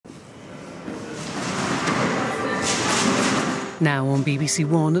Now on BBC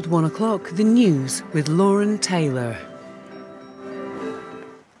One at 1 o'clock, the news with Lauren Taylor.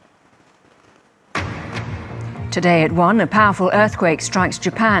 Today at 1, a powerful earthquake strikes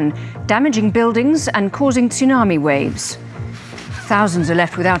Japan, damaging buildings and causing tsunami waves. Thousands are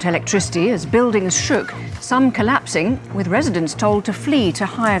left without electricity as buildings shook, some collapsing, with residents told to flee to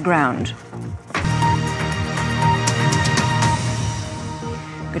higher ground.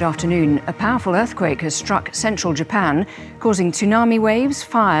 Good afternoon. A powerful earthquake has struck central Japan, causing tsunami waves,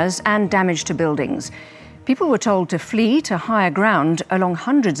 fires and damage to buildings. People were told to flee to higher ground along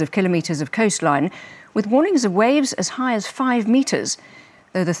hundreds of kilometres of coastline, with warnings of waves as high as 5 metres,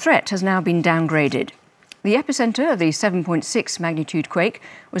 though the threat has now been downgraded. The epicentre of the 7.6 magnitude quake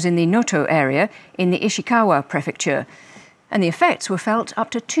was in the Noto area in the Ishikawa prefecture, and the effects were felt up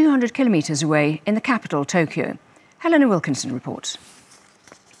to 200 kilometres away in the capital, Tokyo. Helena Wilkinson reports.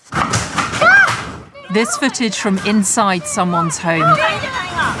 This footage from inside someone's home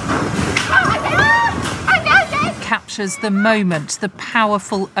captures the moment the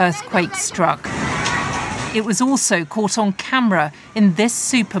powerful earthquake struck. It was also caught on camera in this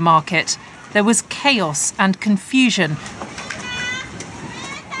supermarket. There was chaos and confusion.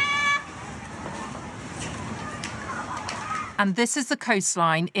 And this is the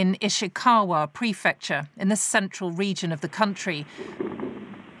coastline in Ishikawa prefecture in the central region of the country.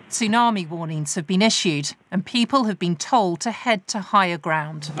 Tsunami warnings have been issued and people have been told to head to higher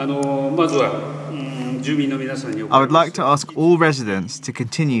ground. I would like to ask all residents to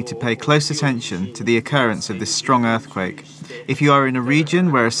continue to pay close attention to the occurrence of this strong earthquake. If you are in a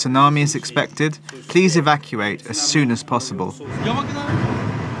region where a tsunami is expected, please evacuate as soon as possible.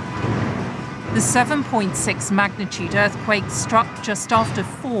 The 7.6 magnitude earthquake struck just after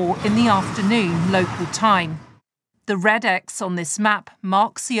 4 in the afternoon local time. The red X on this map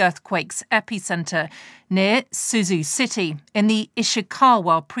marks the earthquake's epicentre near Suzu city in the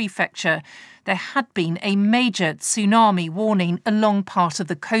Ishikawa prefecture. There had been a major tsunami warning along part of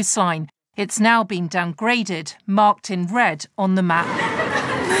the coastline. It's now been downgraded, marked in red on the map.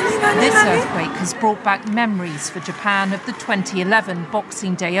 This earthquake has brought back memories for Japan of the 2011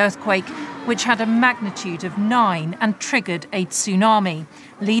 Boxing Day earthquake, which had a magnitude of 9 and triggered a tsunami,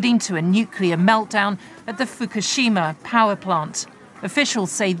 leading to a nuclear meltdown at the Fukushima power plant.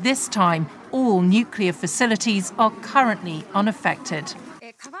 Officials say this time all nuclear facilities are currently unaffected.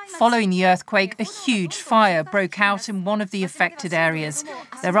 Following the earthquake, a huge fire broke out in one of the affected areas.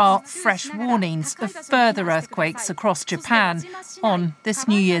 There are fresh warnings of further earthquakes across Japan on this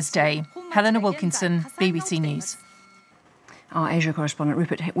New Year's Day. Helena Wilkinson, BBC News. Our Asia correspondent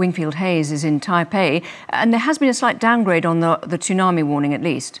Rupert Wingfield-Hayes is in Taipei, and there has been a slight downgrade on the tsunami warning at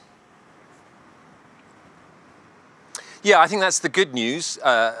least. Yeah, I think that's the good news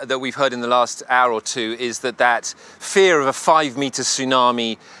that we've heard in the last hour or two, is that fear of a 5-metre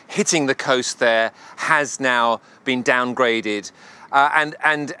tsunami hitting the coast there has now been downgraded.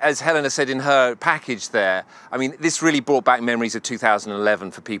 And as Helena said in her package there, I mean, this really brought back memories of 2011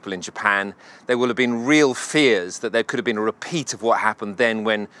 for people in Japan. There will have been real fears that there could have been a repeat of what happened then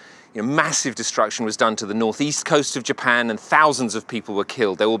when massive destruction was done to the northeast coast of Japan and thousands of people were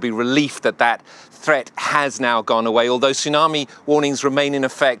killed. There will be relief that that threat has now gone away, although tsunami warnings remain in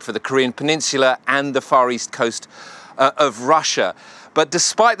effect for the Korean Peninsula and the far east coast of Russia. But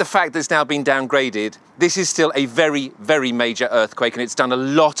despite the fact that it's now been downgraded, this is still a very, very major earthquake, and it's done a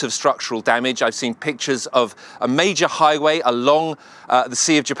lot of structural damage. I've seen pictures of a major highway along the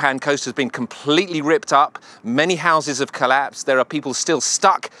Sea of Japan coast has been completely ripped up. Many houses have collapsed. There are people still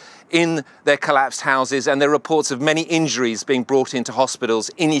stuck in their collapsed houses, and there are reports of many injuries being brought into hospitals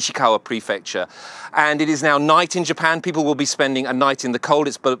in Ishikawa prefecture. And it is now night in Japan. People will be spending a night in the cold.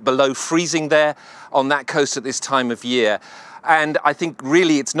 It's below freezing there on that coast at this time of year. And I think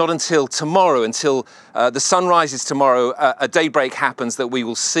really it's not until tomorrow, until the sun rises tomorrow, a daybreak happens, that we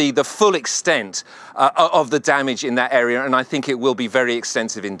will see the full extent of the damage in that area. And I think it will be very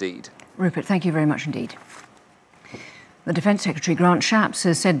extensive indeed. Rupert, thank you very much indeed. The Defence Secretary Grant Shapps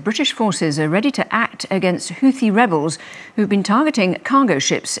has said British forces are ready to act against Houthi rebels who've been targeting cargo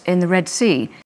ships in the Red Sea.